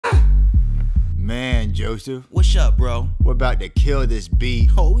man, Joseph. What's up, bro? We're about to kill this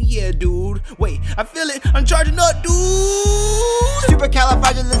beat. Oh yeah, dude. Wait, I feel it. I'm charging up, dude.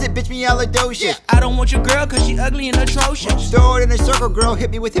 Supercalifragilisticexpialidocious. Yeah, I don't want your girl cause she ugly and atrocious. Throw it in a circle, girl,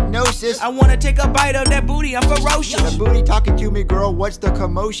 hit me with hypnosis. I wanna take a bite of that booty, I'm ferocious. The booty talking to me, girl, what's the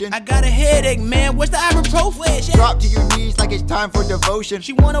commotion? I got a headache, man, what's the ibuprofen? Drop to your knees like it's time for devotion.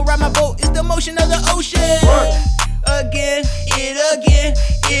 She wanna ride my boat, it's the motion of the ocean. Twerk. Again, it again,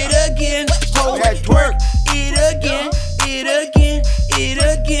 it again. Oh, That twerk. it again, it again, it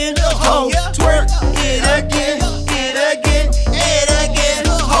again. Oh, Twerk.